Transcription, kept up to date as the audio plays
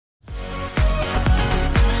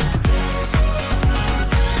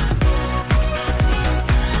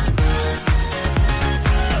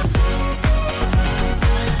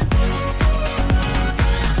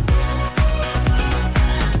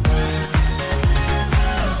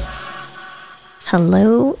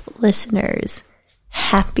Hello, listeners.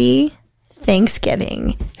 Happy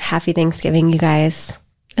Thanksgiving. Happy Thanksgiving, you guys.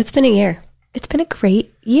 It's been a year. It's been a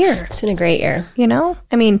great year. It's been a great year. You know,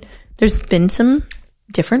 I mean, there's been some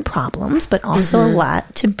different problems, but also a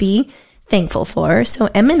lot to be thankful for. So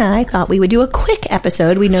Em and I thought we would do a quick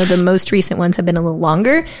episode. We know the most recent ones have been a little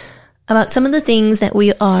longer, about some of the things that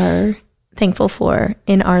we are thankful for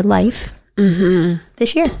in our life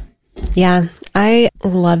this year. Yeah, I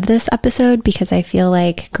love this episode because I feel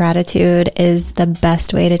like gratitude is the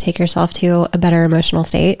best way to take yourself to a better emotional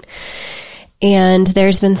state. And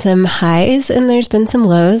there's been some highs and there's been some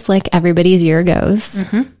lows, like everybody's year goes.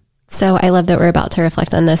 So I love that we're about to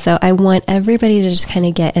reflect on this. So I want everybody to just kind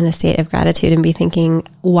of get in a state of gratitude and be thinking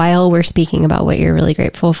while we're speaking about what you're really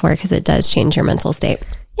grateful for, because it does change your mental state.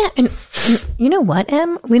 Yeah, and you know what,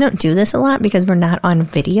 Em? We don't do this a lot because we're not on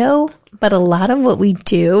video, but a lot of what we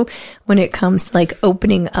do when it comes to like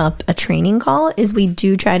opening up a training call is we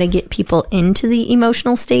do try to get people into the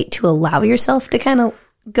emotional state to allow yourself to kind of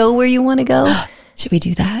go where you want to go. Should we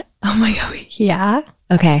do that? Oh my God, yeah.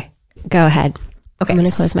 Okay, go ahead. Okay. I'm going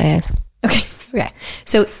to close my eyes. Okay.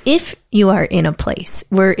 So if you are in a place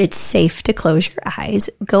where it's safe to close your eyes,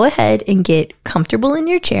 go ahead and get comfortable in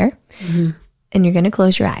your chair. And you're going to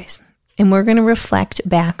close your eyes. And we're going to reflect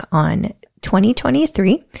back on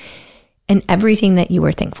 2023 and everything that you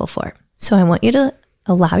were thankful for. So I want you to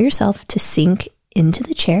allow yourself to sink into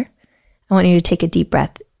the chair. I want you to take a deep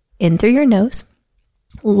breath in through your nose.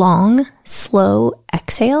 Long, slow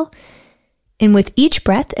exhale. And with each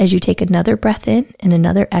breath, as you take another breath in and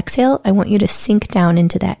another exhale, I want you to sink down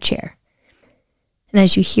into that chair. And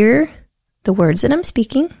as you hear the words that I'm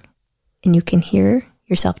speaking, and you can hear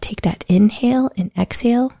yourself take that inhale and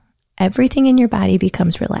exhale, everything in your body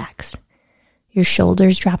becomes relaxed. Your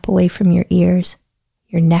shoulders drop away from your ears.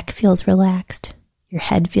 Your neck feels relaxed. Your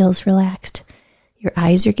head feels relaxed. Your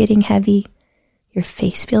eyes are getting heavy. Your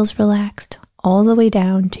face feels relaxed, all the way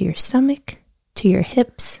down to your stomach, to your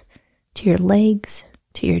hips, to your legs,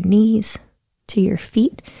 to your knees, to your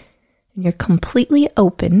feet. And you're completely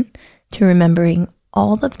open to remembering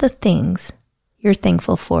all of the things you're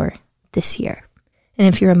thankful for this year. And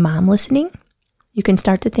if you're a mom listening, you can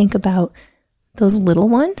start to think about those little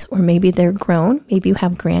ones, or maybe they're grown, maybe you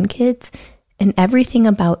have grandkids, and everything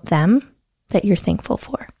about them that you're thankful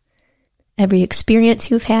for. Every experience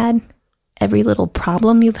you've had, every little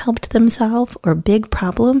problem you've helped them solve, or big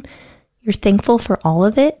problem, you're thankful for all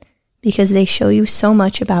of it because they show you so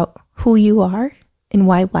much about who you are and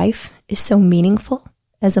why life is so meaningful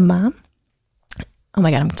as a mom. Oh my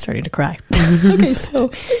God, I'm starting to cry. Okay,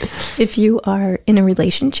 so if you are in a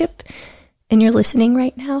relationship and you're listening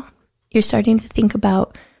right now, you're starting to think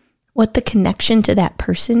about what the connection to that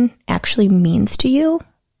person actually means to you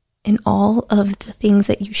and all of the things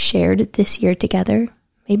that you shared this year together.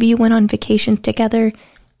 Maybe you went on vacation together,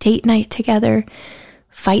 date night together,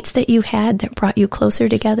 fights that you had that brought you closer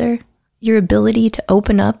together, your ability to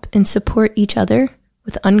open up and support each other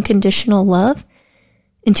with unconditional love,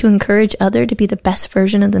 and to encourage others to be the best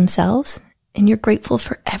version of themselves. And you're grateful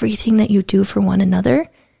for everything that you do for one another,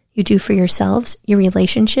 you do for yourselves, your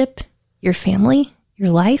relationship, your family,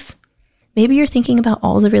 your life. Maybe you're thinking about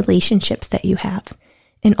all the relationships that you have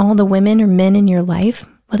and all the women or men in your life,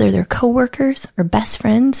 whether they're coworkers or best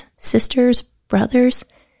friends, sisters, brothers,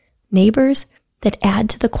 neighbors, that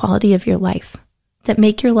add to the quality of your life, that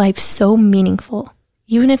make your life so meaningful.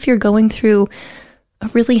 Even if you're going through a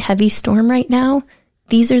really heavy storm right now,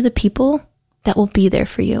 these are the people that will be there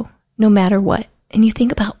for you no matter what. And you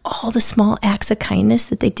think about all the small acts of kindness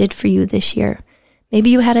that they did for you this year. Maybe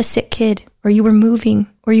you had a sick kid, or you were moving,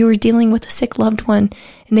 or you were dealing with a sick loved one,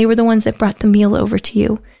 and they were the ones that brought the meal over to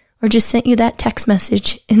you, or just sent you that text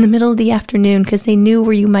message in the middle of the afternoon because they knew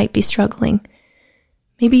where you might be struggling.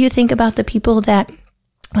 Maybe you think about the people that,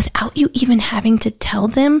 without you even having to tell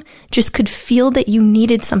them, just could feel that you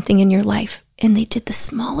needed something in your life. And they did the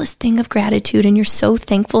smallest thing of gratitude. And you're so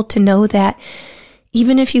thankful to know that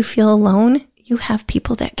even if you feel alone, you have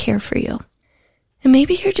people that care for you. And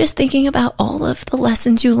maybe you're just thinking about all of the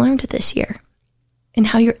lessons you learned this year and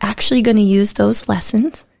how you're actually going to use those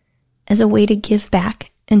lessons as a way to give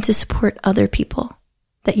back and to support other people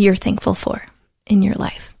that you're thankful for in your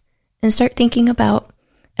life. And start thinking about,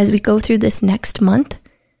 as we go through this next month,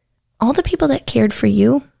 all the people that cared for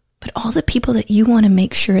you, but all the people that you want to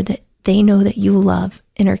make sure that they know that you love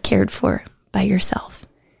and are cared for by yourself.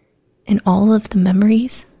 And all of the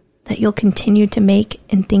memories that you'll continue to make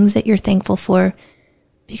and things that you're thankful for,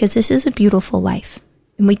 because this is a beautiful life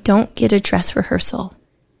and we don't get a dress rehearsal.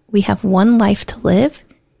 We have one life to live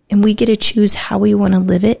and we get to choose how we want to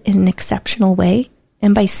live it in an exceptional way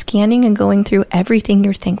And by scanning and going through everything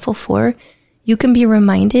you're thankful for, you can be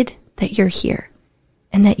reminded that you're here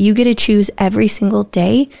and that you get to choose every single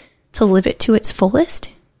day to live it to its fullest.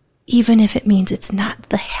 Even if it means it's not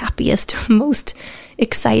the happiest, most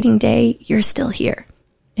exciting day, you're still here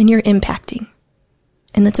and you're impacting.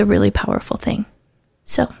 And that's a really powerful thing.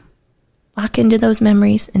 So lock into those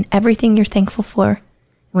memories and everything you're thankful for.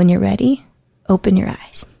 When you're ready, open your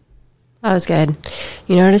eyes. That was good.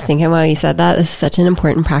 You know what I was thinking while you said that? This is such an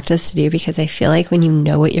important practice to do because I feel like when you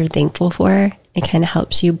know what you're thankful for, it kind of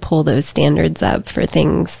helps you pull those standards up for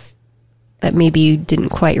things that maybe you didn't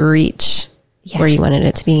quite reach where you wanted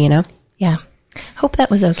it to be, you know? Yeah. Hope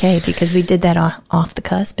that was okay because we did that off the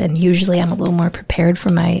cusp. And usually I'm a little more prepared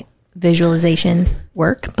for my visualization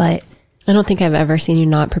work, but I don't think I've ever seen you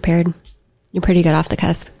not prepared. You're pretty good off the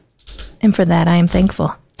cusp. And for that, I am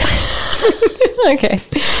thankful. Okay,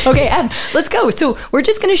 let's go. So we're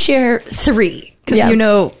just going to share 3. Because you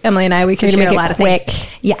know, Emily and I, we can share a lot of things.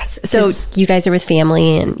 Yes. So you guys are with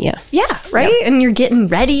family and right? Yep. And you're getting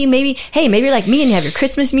ready. Maybe you're like me and you have your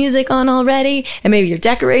Christmas music on already and maybe your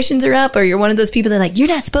decorations are up or you're one of those people that are like, you're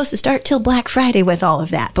not supposed to start till Black Friday with all of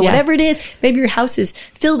that. But whatever it is, maybe your house is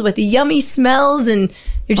filled with yummy smells and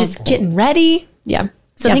you're just getting ready. Yeah.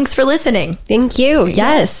 So thanks for listening. Thank you.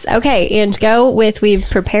 Yes. Okay. And go with, we've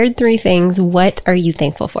prepared 3 things. What are you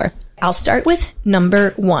thankful for? I'll start with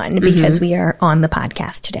number 1 because we are on the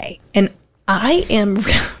podcast today. And I am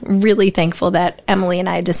really thankful that Emily and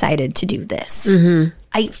I decided to do this.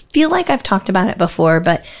 I feel like I've talked about it before,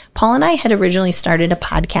 but Paul and I had originally started a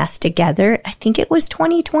podcast together. I think it was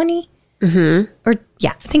 2020. I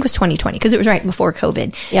think it was 2020 because it was right before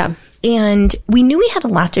COVID. Yeah. And we knew we had a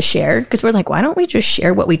lot to share because we're like, why don't we just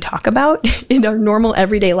share what we talk about in our normal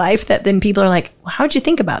everyday life that then people are like, well, how'd you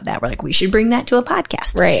think about that? We're like, we should bring that to a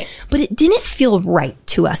podcast. Right. But it didn't feel right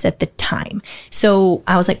to us at the time. So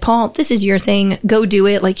I was like, Paul, this is your thing. Go do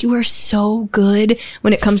it. Like you are so good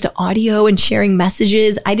when it comes to audio and sharing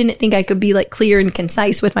messages. I didn't think I could be like clear and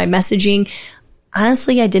concise with my messaging.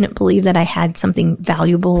 Honestly, I didn't believe that I had something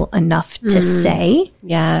valuable enough to say.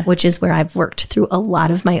 Yeah. Which is where I've worked through a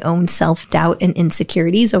lot of my own self-doubt and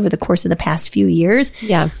insecurities over the course of the past few years.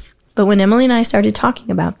 Yeah. But when Emily and I started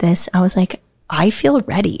talking about this, I was like, I feel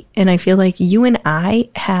ready. And I feel like you and I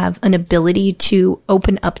have an ability to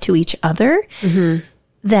open up to each other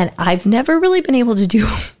that I've never really been able to do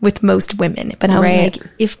with most women. But I was like,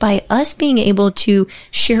 if by us being able to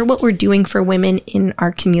share what we're doing for women in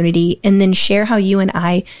our community and then share how you and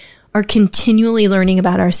I are continually learning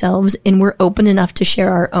about ourselves and we're open enough to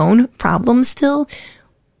share our own problems still,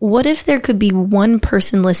 what if there could be one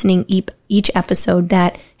person listening each episode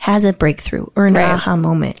that has a breakthrough or an aha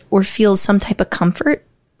moment or feels some type of comfort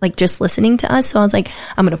like just listening to us. So I was like,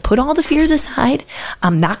 I'm going to put all the fears aside.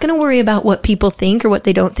 I'm not going to worry about what people think or what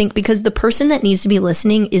they don't think because the person that needs to be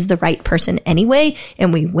listening is the right person anyway.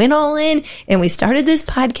 And we went all in and we started this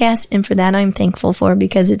podcast. And for that, I'm thankful for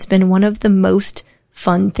because it's been one of the most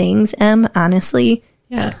fun things, honestly,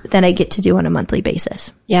 that I get to do on a monthly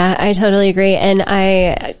basis. Yeah, I totally agree. And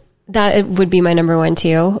that would be my number 1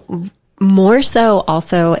 too. More so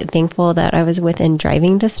also thankful that I was within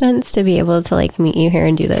driving distance to be able to like meet you here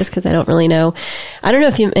and do this because I don't really know. I don't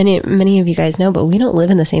know if many of you guys know, but we don't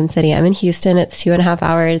live in the same city. I'm in Houston. It's 2.5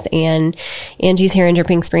 hours and Angie's here in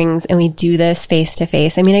Dripping Springs and we do this face to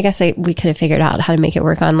face. I mean, I guess we could have figured out how to make it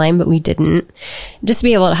work online, but we didn't. Just to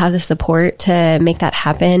be able to have the support to make that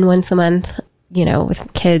happen once a month, you know,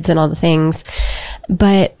 with kids and all the things.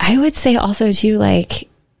 But I would say also too, like,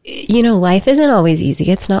 you know, life isn't always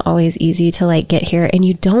easy. It's not always easy to like get here and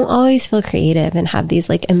you don't always feel creative and have these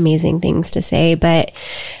like amazing things to say. But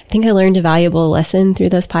I think I learned a valuable lesson through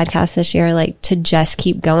those podcasts this year, like to just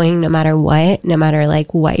keep going no matter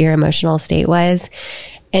like what your emotional state was.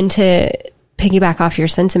 And to piggyback off your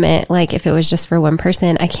sentiment, like if it was just for one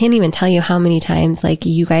person, I can't even tell you how many times like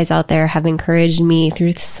you guys out there have encouraged me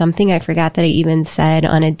through something I forgot that I even said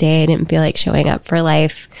on a day I didn't feel like showing up for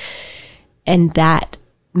life. And that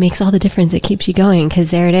makes all the difference. It keeps you going because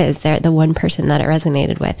there it is. They're the one person that it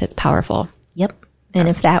resonated with. It's powerful. Yep. And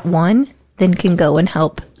if that one then can go and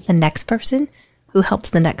help the next person who helps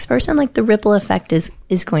the next person, like the ripple effect is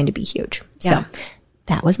going to be huge. Yeah. So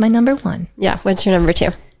that was my number 1. Yeah. What's your number 2?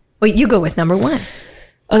 Wait, you go with number 1.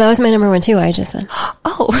 Oh, that was my number 1 too. I just said.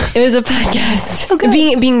 Oh, it was a podcast.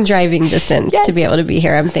 Okay. Being driving distance to be able to be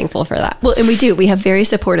here. I'm thankful for that. Well, and we have very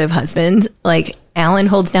supportive husbands. Like Alan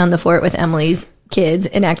holds down the fort with Emily's kids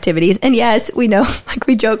and activities. And yes, we know, like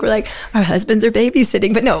we joke, we're like, our husbands are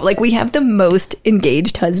babysitting, but no, like we have the most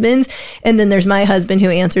engaged husbands. And then there's my husband who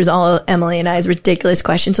answers all Emily and I's ridiculous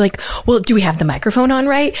questions. Like, well, do we have the microphone on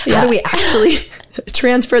right? Yeah. How do we actually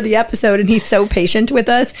transfer the episode, and he's so patient with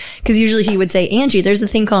us because usually he would say, Angie, there's a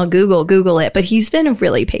thing called Google it. But he's been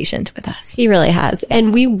really patient with us. He really has.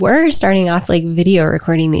 And we were starting off like video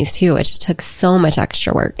recording these too, which took so much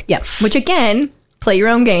extra work. Yeah. Which again, play your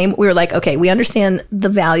own game. We were like, okay, we understand the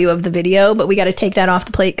value of the video, but we got to take that off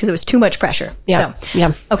the plate because it was too much pressure. Yeah. So,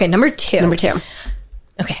 yeah. Okay. Number two.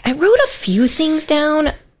 Okay. I wrote a few things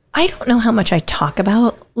down. I don't know how much I talk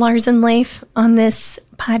about Lars and Leif on this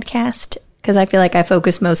podcast because I feel like I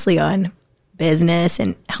focus mostly on business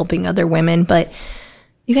and helping other women. But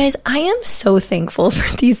you guys, I am so thankful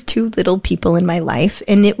for these two little people in my life.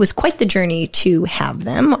 And it was quite the journey to have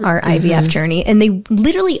them, our IVF journey. And they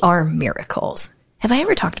literally are miracles. Have I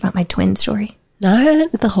ever talked about my twin story?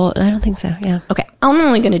 Not the whole, I don't think so. Yeah. Okay. I'm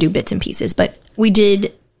only going to do bits and pieces, but we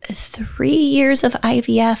did 3 years of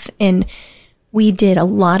IVF and we did a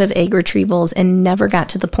lot of egg retrievals and never got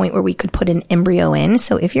to the point where we could put an embryo in.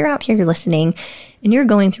 So if you're out here listening and you're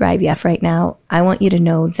going through IVF right now, I want you to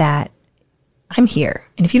know that I'm here.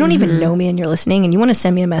 And if you don't even know me and you're listening and you want to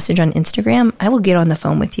send me a message on Instagram, I will get on the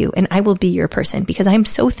phone with you and I will be your person because I'm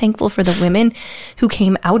so thankful for the women who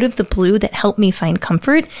came out of the blue that helped me find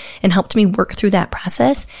comfort and helped me work through that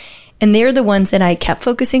process. And they're the ones that I kept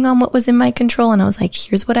focusing on what was in my control. And I was like,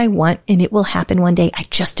 here's what I want. And it will happen one day. I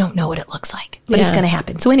just don't know what it looks like, but it's going to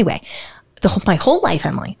happen. So anyway, my whole life,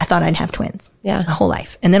 Emily, I thought I'd have twins. Yeah. My whole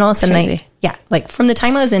life. And then all of a sudden, like from the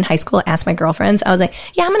time I was in high school, I asked my girlfriends, I was like,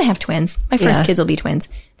 yeah, I'm going to have twins. My first kids will be twins.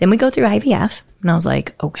 Then we go through IVF and I was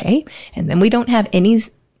like, okay. And then we don't have any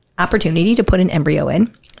opportunity to put an embryo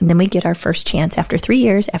in. And then we get our first chance after 3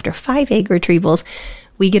 years, after 5 egg retrievals,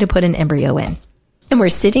 we get to put an embryo in. And we're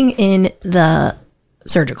sitting in the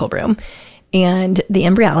surgical room and the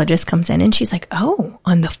embryologist comes in and she's like, oh,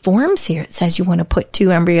 on the forms here, it says you want to put 2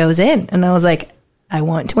 embryos in. And I was like, I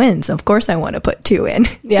want twins. Of course I want to put 2 in.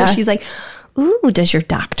 Yeah. So she's like, ooh, does your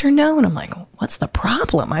doctor know? And I'm like, what's the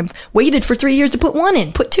problem? I've waited for 3 years to put 1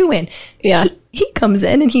 in, put 2 in. Yeah. He comes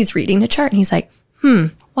in and he's reading the chart and he's like,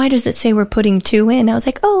 why does it say we're putting 2 in? I was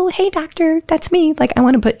like, oh, hey doctor, that's me. Like I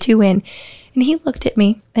want to put 2 in. And he looked at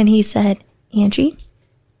me and he said, Angie,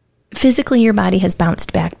 physically your body has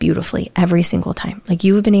bounced back beautifully every single time. Like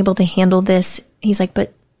you have been able to handle this. He's like,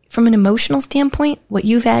 but from an emotional standpoint, what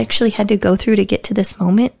you've actually had to go through to get to this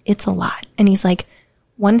moment, it's a lot. And he's like,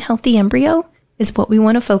 1 healthy embryo is what we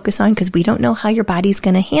want to focus on because we don't know how your body's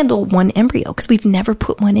going to handle 1 embryo because we've never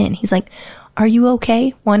put 1 in. He's like, are you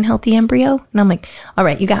okay? 1 healthy embryo? And I'm like, all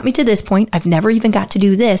right, you got me to this point. I've never even got to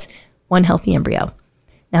do this. 1 healthy embryo.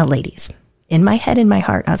 Now, ladies, in my head, in my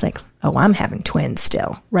heart, I was like, oh, I'm having twins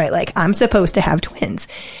still, right? Like I'm supposed to have twins.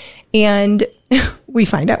 And we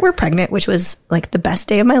find out we're pregnant, which was like the best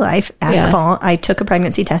day of my life. Ask Paul. I took a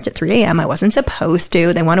pregnancy test at 3 a.m. I wasn't supposed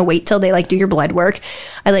to. They want to wait till they like do your blood work.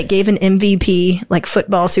 I like gave an MVP, like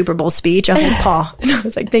football Super Bowl speech. I was like, Paul, and I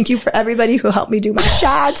was like, thank you for everybody who helped me do my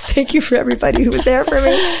shots. Thank you for everybody who was there for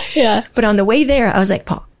me. Yeah. But on the way there, I was like,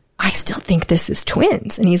 Paul, I still think this is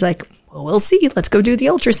twins. And he's like, well, we'll see. Let's go do the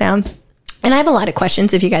ultrasound. And I have a lot of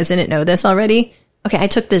questions if you guys didn't know this already. Okay, I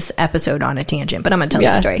took this episode on a tangent, but I'm going to tell you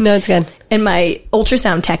the story. No, it's good. And my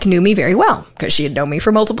ultrasound tech knew me very well because she had known me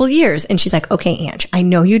for multiple years. And she's like, okay, Ange, I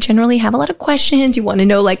know you generally have a lot of questions. You want to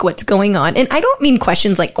know like what's going on. And I don't mean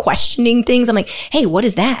questions like questioning things. I'm like, hey, what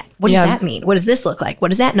is that? What does that mean? What does this look like?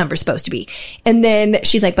 What is that number supposed to be? And then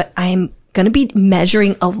she's like, but I'm going to be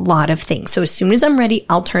measuring a lot of things. So as soon as I'm ready,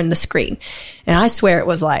 I'll turn the screen. And I swear it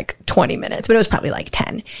was like 20 minutes, but it was probably like 10.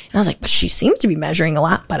 And I was like, but she seems to be measuring a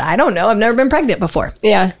lot, but I don't know. I've never been pregnant before.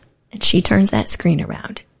 Yeah. And she turns that screen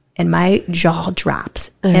around and my jaw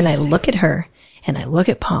drops. And I look at her and I look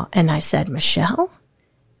at Paul and I said, Michelle,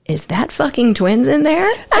 is that fucking twins in there?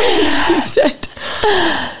 And she said,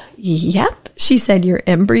 yep. She said, your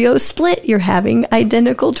embryo split. You're having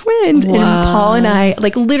identical twins. Wow. And Paul and I,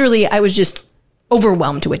 like literally, I was just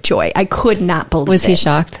overwhelmed with joy. I could not believe it. Was he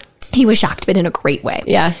shocked? He was shocked, but in a great way.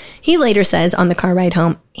 Yeah. He later says on the car ride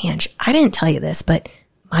home, Ange, I didn't tell you this, but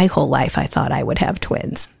my whole life I thought I would have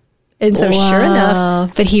twins. And so sure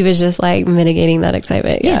enough. But he was just like mitigating that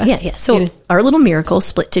excitement. Yeah. So our little miracle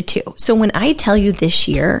split to 2. So when I tell you this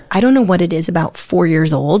year, I don't know what it is about 4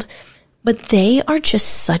 years old, but they are just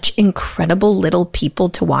such incredible little people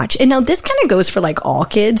to watch. And now this kind of goes for like all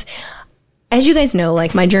kids. As you guys know,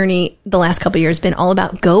 like my journey the last couple of years has been all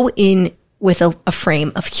about go in with a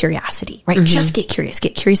frame of curiosity, right? Mm-hmm. Just get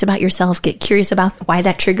curious about yourself, get curious about why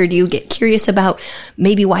that triggered you, get curious about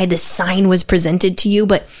maybe why this sign was presented to you.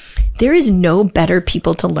 But there is no better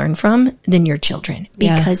people to learn from than your children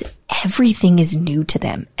because everything is new to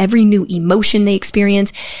them. Every new emotion they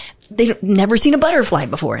experience, they've never seen a butterfly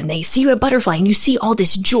before, and they see a butterfly, and you see all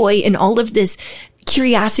this joy and all of this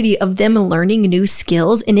curiosity of them learning new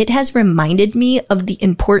skills. And it has reminded me of the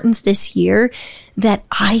importance this year that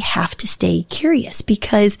I have to stay curious,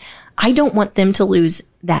 because I don't want them to lose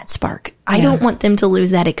that spark. I don't want them to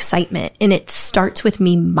lose that excitement. And it starts with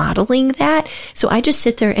me modeling that. So I just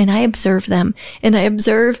sit there and I observe them, and I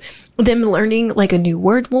observe them learning like a new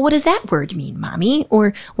word. Well, what does that word mean, Mommy?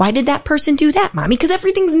 Or why did that person do that, Mommy? Because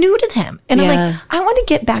everything's new to them. And I'm like, I want to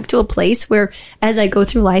get back to a place where as I go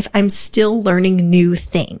through life, I'm still learning new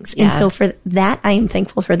things. And so for that, I am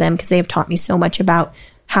thankful for them, because they have taught me so much about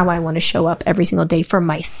how I want to show up every single day for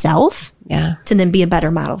myself to then be a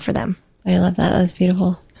better model for them. I love that. That's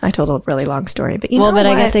beautiful. I told a really long story, but you know but what?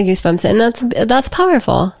 I got the goosebumps, and that's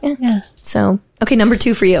powerful. Yeah. So, okay, number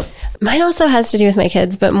 2 for you. Mine also has to do with my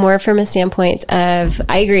kids, but more from a standpoint of,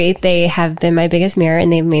 I agree, they have been my biggest mirror,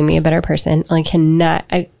 and they've made me a better person. I cannot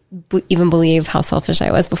even believe how selfish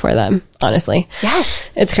I was before them, honestly. Yes.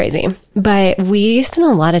 It's crazy. But we spent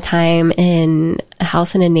a lot of time in a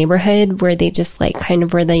house in a neighborhood where they just like kind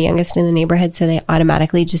of were the youngest in the neighborhood. So they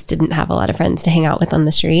automatically just didn't have a lot of friends to hang out with on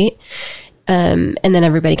the street. And then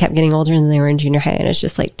everybody kept getting older, and they were in junior high, and it's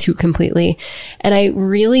just like two completely. And I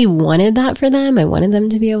really wanted that for them. I wanted them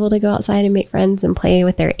to be able to go outside and make friends and play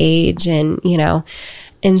with their age, and, you know,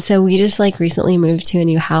 and so we just like recently moved to a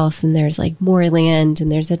new house, and there's like more land,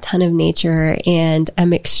 and there's a ton of nature, and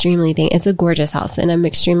I'm extremely it's a gorgeous house, and I'm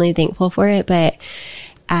extremely thankful for it. But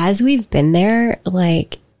as we've been there,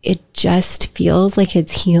 like, it just feels like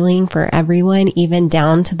it's healing for everyone, even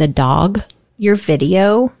down to the dog. Your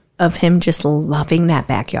video of him just loving that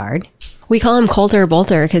backyard. We call him Coulter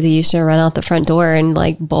Bolter because he used to run out the front door and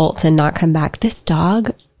like bolt and not come back. This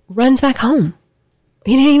dog runs back home.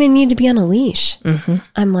 He didn't even need to be on a leash. Mm-hmm.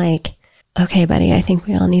 I'm like, okay, buddy, I think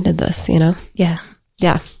we all needed this, you know? Yeah.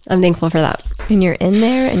 Yeah. I'm thankful for that. And you're in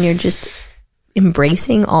there and you're just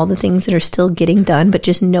embracing all the things that are still getting done, but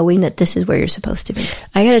just knowing that this is where you're supposed to be.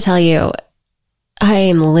 I got to tell you, I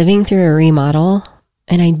am living through a remodel.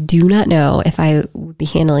 And I do not know if I would be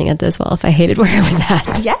handling it this well if I hated where I was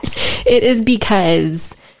at. Yes. It is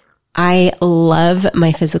because I love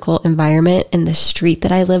my physical environment and the street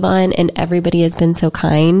that I live on, and everybody has been so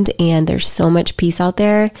kind, and there's so much peace out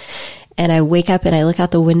there. And I wake up and I look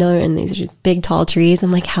out the window, and these big tall trees.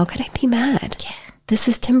 I'm like, how could I be mad? Yeah. This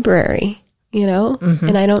is temporary, you know? Mm-hmm.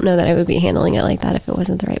 And I don't know that I would be handling it like that if it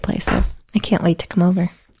wasn't the right place. So I can't wait to come over.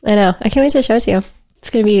 I know. I can't wait to show it to you. It's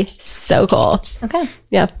going to be so cool. Okay.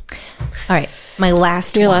 Yeah. All right. My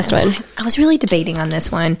last Your last one. I was really debating on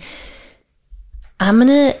this one. I'm going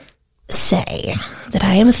to say that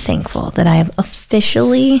I am thankful that I have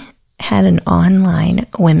officially had an online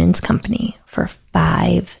women's company for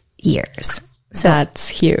 5 years. So that's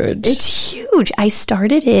huge. It's huge. I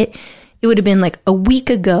started it. It would have been like a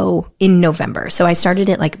week ago in November. So I started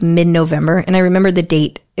it like mid-November, and I remember the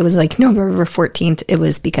date. It was like November 14th. It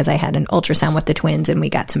was because I had an ultrasound with the twins and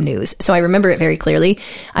we got some news. So I remember it very clearly.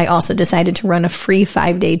 I also decided to run a free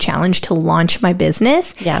 5-day challenge to launch my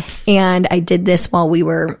business. Yeah. And I did this while we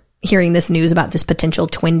were hearing this news about this potential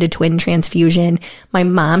twin-to-twin transfusion. My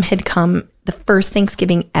mom had come the first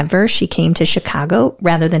Thanksgiving ever. She came to Chicago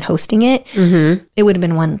rather than hosting it. Mm-hmm. It would have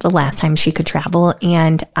been the last time she could travel.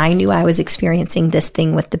 And I knew I was experiencing this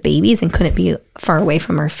thing with the babies and couldn't be far away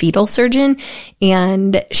from our fetal surgeon.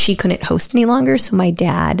 And she couldn't host any longer. So my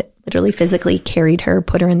dad literally physically carried her,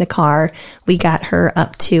 put her in the car. We got her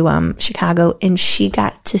up to Chicago, and she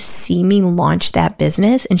got to see me launch that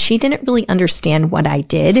business. And she didn't really understand what I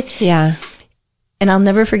did. Yeah. And I'll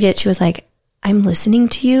never forget, she was like, I'm listening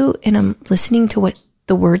to you, and I'm listening to what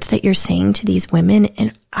the words that you're saying to these women,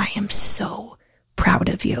 and I am so proud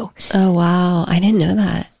of you. Oh, wow. I didn't know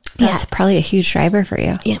that. That's probably a huge driver for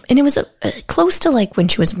you. Yeah. And it was close to like when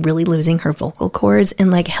she was really losing her vocal cords,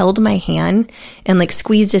 and like held my hand and like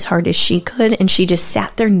squeezed as hard as she could. And she just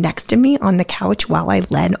sat there next to me on the couch while I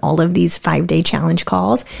led all of these 5-day challenge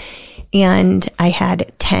calls. And I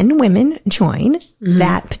had 10 women join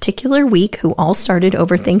that particular week who all started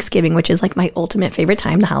over Thanksgiving, which is like my ultimate favorite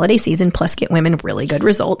time, the holiday season, plus get women really good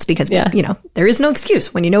results because, you know, there is no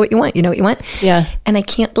excuse. When you know what you want, you know what you want. Yeah. And I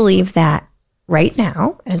can't believe that right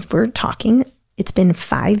now, as we're talking, it's been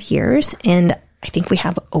 5 years, and I think we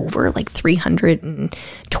have over like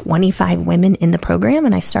 325 women in the program.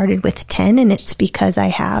 And I started with 10, and it's because I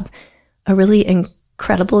have a really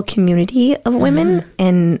incredible community of women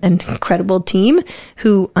and an incredible team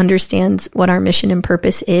who understands what our mission and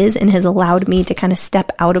purpose is, and has allowed me to kind of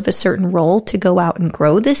step out of a certain role to go out and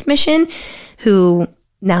grow this mission, who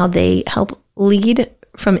now they help lead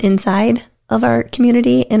from inside of our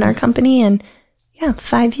community and our company. And yeah,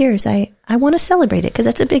 5 years. I want to celebrate it because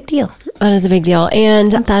that's a big deal. That is a big deal.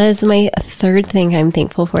 And that is my third thing I'm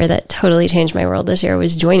thankful for that totally changed my world this year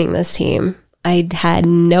was joining this team. I had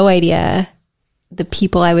no idea the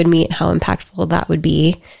people I would meet, how impactful that would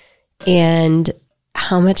be, and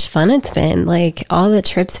how much fun it's been. Like all the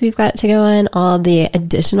trips we've got to go on, all the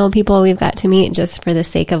additional people we've got to meet just for the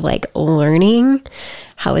sake of like learning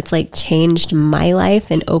how it's like changed my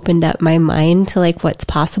life and opened up my mind to like what's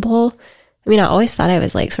possible. I mean, I always thought I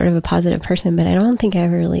was like sort of a positive person, but I don't think I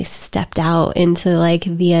ever really stepped out into like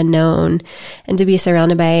the unknown, and to be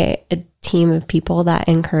surrounded by a team of people that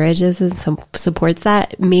encourages and supports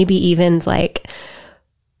that, maybe even's like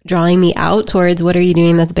drawing me out towards what are you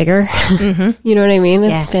doing that's bigger? Mm-hmm. You know what I mean?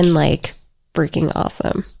 It's been like freaking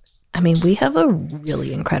awesome. I mean, we have a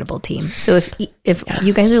really incredible team. So if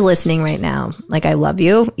you guys are listening right now, like I love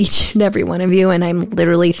you, each and every one of you, and I'm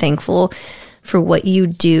literally thankful for what you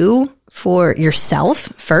do for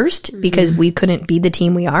yourself first, because we couldn't be the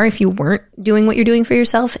team we are if you weren't doing what you're doing for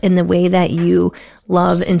yourself, and the way that you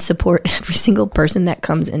love and support every single person that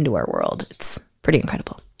comes into our world. It's pretty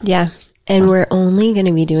incredible. Yeah. And we're only going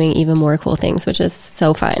to be doing even more cool things, which is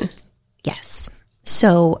so fun. Yes.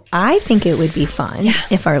 So I think it would be fun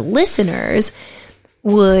if our listeners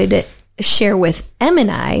would share with Em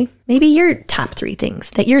and I maybe your top 3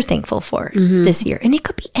 things that you're thankful for this year. And it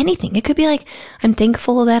could be anything. It could be like, I'm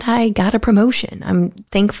thankful that I got a promotion. I'm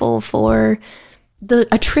thankful for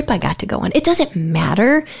a trip I got to go on. It doesn't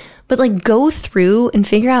matter, but like go through and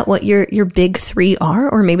figure out what your big 3 are,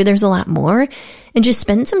 or maybe there's a lot more, and just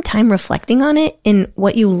spend some time reflecting on it and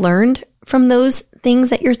what you learned from those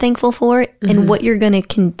things that you're thankful for, and what you're going to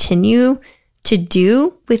continue to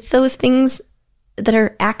do with those things that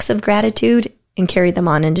are acts of gratitude, and carry them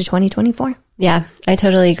on into 2024. Yeah, I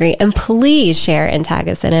totally agree. And please share and tag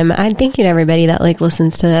us in them. I thank you to everybody that like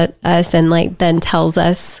listens to us and like then tells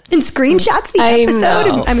us and screenshots the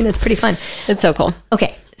episode. I mean, it's pretty fun. It's so cool.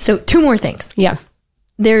 Okay. So 2 more things. Yeah.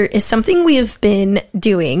 There is something we have been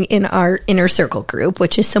doing in our inner circle group,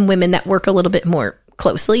 which is some women that work a little bit more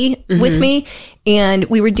closely with me. And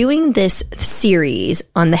we were doing this series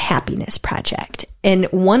on the Happiness Project. And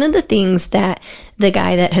one of the things that the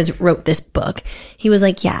guy that has wrote this book, he was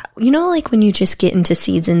like, yeah, you know, like when you just get into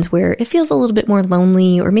seasons where it feels a little bit more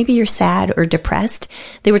lonely, or maybe you're sad or depressed,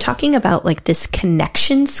 they were talking about like this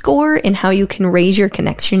connection score and how you can raise your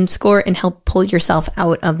connection score and help pull yourself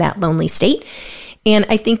out of that lonely state. And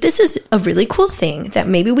I think this is a really cool thing that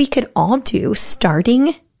maybe we could all do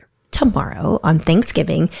starting tomorrow on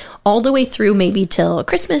Thanksgiving, all the way through maybe till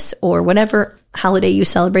Christmas or whatever holiday you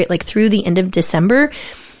celebrate, like through the end of December,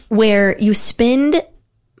 where you spend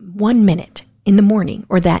 1 minute in the morning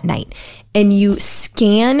or that night and you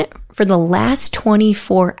scan for the last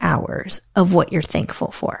 24 hours of what you're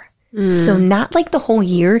thankful for. So not like the whole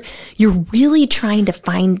year, you're really trying to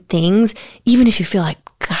find things, even if you feel like,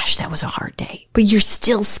 gosh, that was a hard day, but you're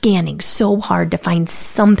still scanning so hard to find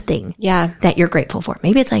something that you're grateful for.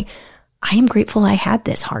 Maybe it's like, I am grateful I had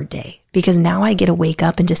this hard day because now I get to wake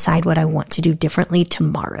up and decide what I want to do differently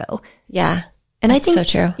tomorrow. Yeah. And I think, so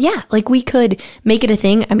true. Yeah, like we could make it a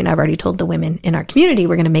thing. I mean, I've already told the women in our community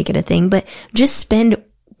we're going to make it a thing, but just spend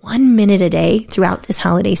 1 minute a day throughout this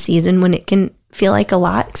holiday season when it can feel like a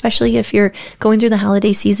lot, especially if you're going through the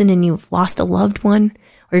holiday season and you've lost a loved one,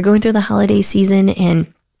 or you're going through the holiday season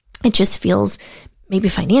and it just feels maybe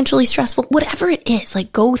financially stressful, whatever it is,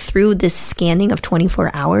 like go through this scanning of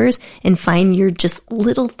 24 hours and find your just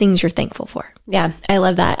little things you're thankful for. Yeah, I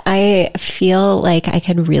love that. I feel like I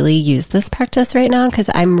could really use this practice right now because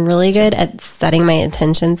I'm really good at setting my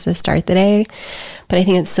intentions to start the day. But I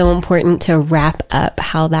think it's so important to wrap up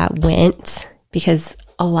how that went, because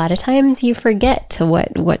a lot of times you forget to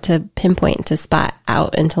what to pinpoint, to spot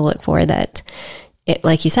out and to look for that. It,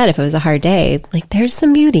 like you said, if it was a hard day, like there's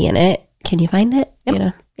some beauty in it. Can you find it? Yep. You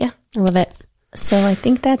know? Yeah. I love it. So I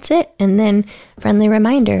think that's it. And then friendly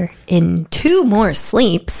reminder, in 2 more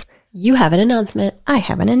sleeps, you have an announcement. I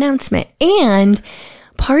have an announcement. And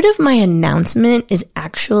part of my announcement is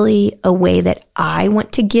actually a way that I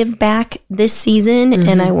want to give back this season.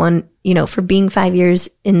 And I want, you know, for being 5 years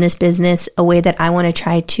in this business, a way that I want to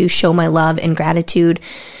try to show my love and gratitude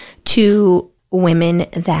to women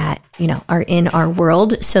that, are in our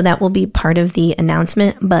world. So that will be part of the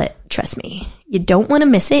announcement, but trust me, you don't want to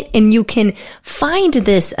miss it. And you can find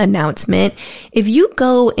this announcement if you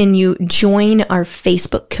go and you join our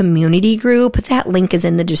Facebook community group. That link is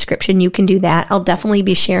in the description. You can do that. I'll definitely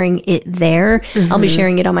be sharing it there. I'll be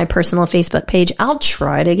sharing it on my personal Facebook page. I'll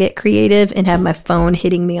try to get creative and have my phone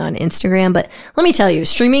hitting me on Instagram. But let me tell you,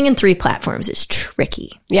 streaming in 3 platforms is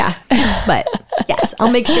tricky. Yeah. But yes, I'll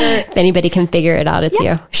make sure. If anybody can figure it out, it's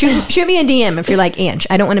you. Shoot me a DM if you're like, Ange,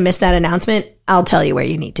 I don't want to miss that announcement. I'll tell you where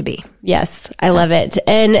you need to be. Yes, I love it.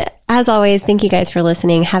 And as always, thank you guys for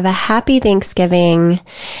listening. Have a happy Thanksgiving.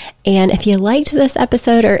 And if you liked this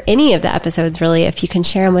episode or any of the episodes, really, if you can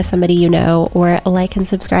share them with somebody you know or like and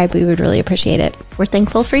subscribe, we would really appreciate it. We're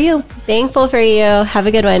thankful for you. Thankful for you. Have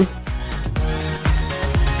a good one.